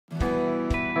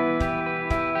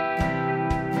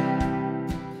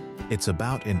It's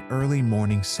about an early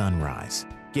morning sunrise,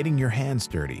 getting your hands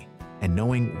dirty, and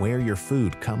knowing where your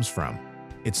food comes from.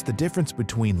 It's the difference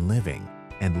between living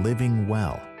and living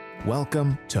well.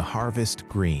 Welcome to Harvest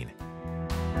Green.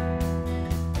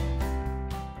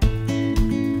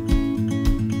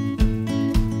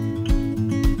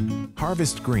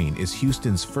 Harvest Green is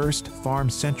Houston's first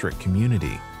farm-centric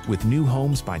community, with new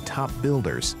homes by top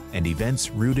builders and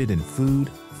events rooted in food,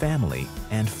 family,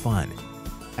 and fun.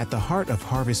 At the heart of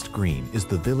Harvest Green is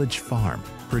the Village Farm,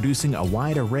 producing a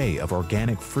wide array of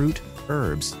organic fruit,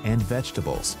 herbs, and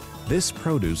vegetables. This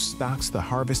produce stocks the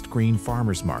Harvest Green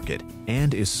Farmers Market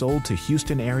and is sold to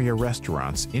Houston area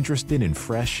restaurants interested in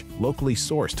fresh, locally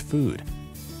sourced food.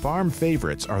 Farm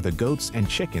favorites are the goats and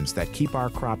chickens that keep our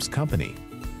crops company.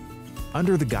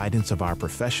 Under the guidance of our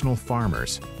professional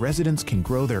farmers, residents can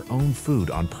grow their own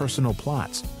food on personal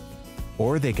plots,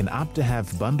 or they can opt to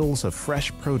have bundles of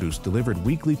fresh produce delivered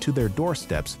weekly to their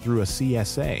doorsteps through a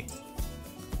CSA.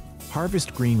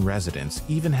 Harvest Green residents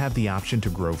even have the option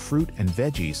to grow fruit and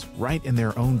veggies right in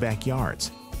their own backyards,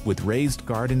 with raised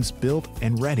gardens built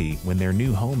and ready when their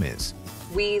new home is.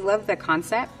 We love the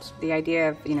concept, the idea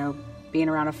of, being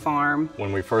around a farm.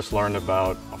 When we first learned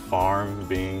about a farm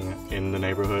being in the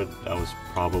neighborhood, that was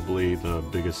probably the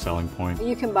biggest selling point.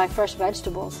 You can buy fresh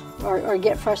vegetables or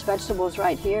get fresh vegetables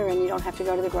right here, and you don't have to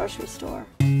go to the grocery store.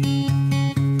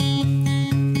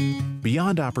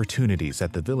 Beyond opportunities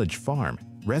at the Village Farm,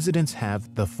 residents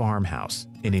have the Farmhouse,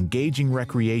 an engaging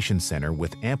recreation center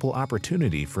with ample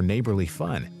opportunity for neighborly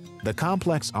fun. The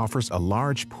complex offers a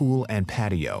large pool and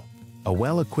patio, a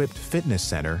well-equipped fitness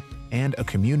center, and a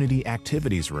community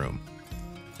activities room.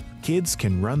 Kids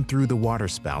can run through the water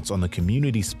spouts on the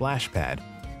community splash pad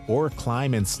or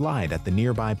climb and slide at the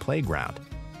nearby playground.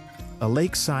 A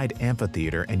lakeside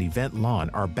amphitheater and event lawn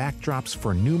are backdrops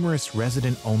for numerous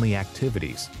resident-only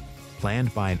activities,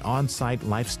 planned by an on-site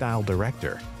lifestyle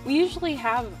director. We usually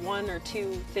have one or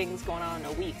two things going on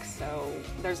a week, so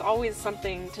there's always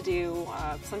something to do,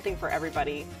 something for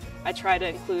everybody. I try to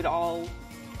include all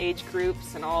age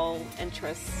groups and all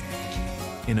interests.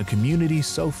 In a community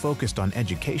so focused on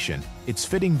education, it's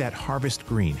fitting that Harvest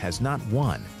Green has not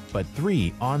one, but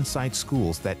 3 on-site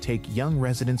schools that take young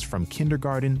residents from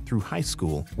kindergarten through high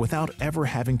school without ever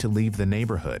having to leave the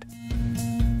neighborhood.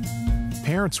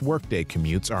 Parents' workday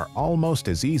commutes are almost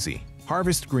as easy.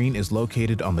 Harvest Green is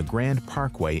located on the Grand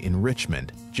Parkway in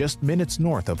Richmond, just minutes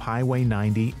north of Highway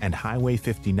 90 and Highway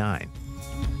 59.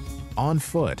 On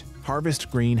foot, Harvest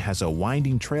Green has a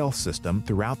winding trail system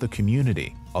throughout the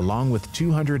community, along with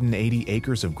 280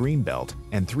 acres of greenbelt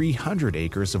and 300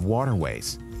 acres of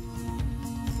waterways.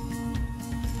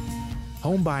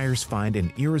 Homebuyers find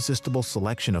an irresistible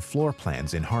selection of floor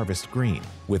plans in Harvest Green,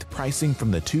 with pricing from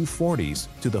the 240s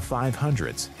to the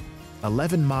 500s.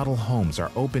 11 model homes are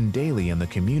open daily in the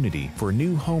community for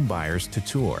new homebuyers to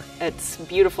tour. It's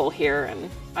beautiful here, and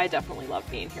I definitely love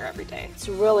being here every day. It's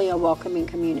really a welcoming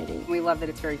community. We love that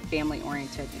it's very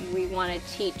family-oriented. We want to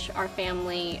teach our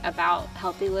family about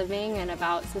healthy living and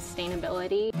about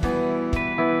sustainability.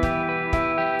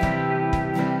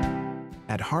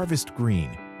 At Harvest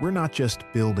Green, we're not just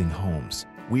building homes.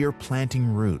 We are planting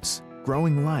roots,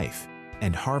 growing life,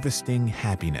 and harvesting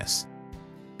happiness.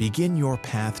 Begin your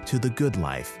path to the good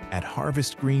life at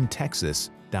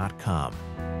harvestgreentexas.com.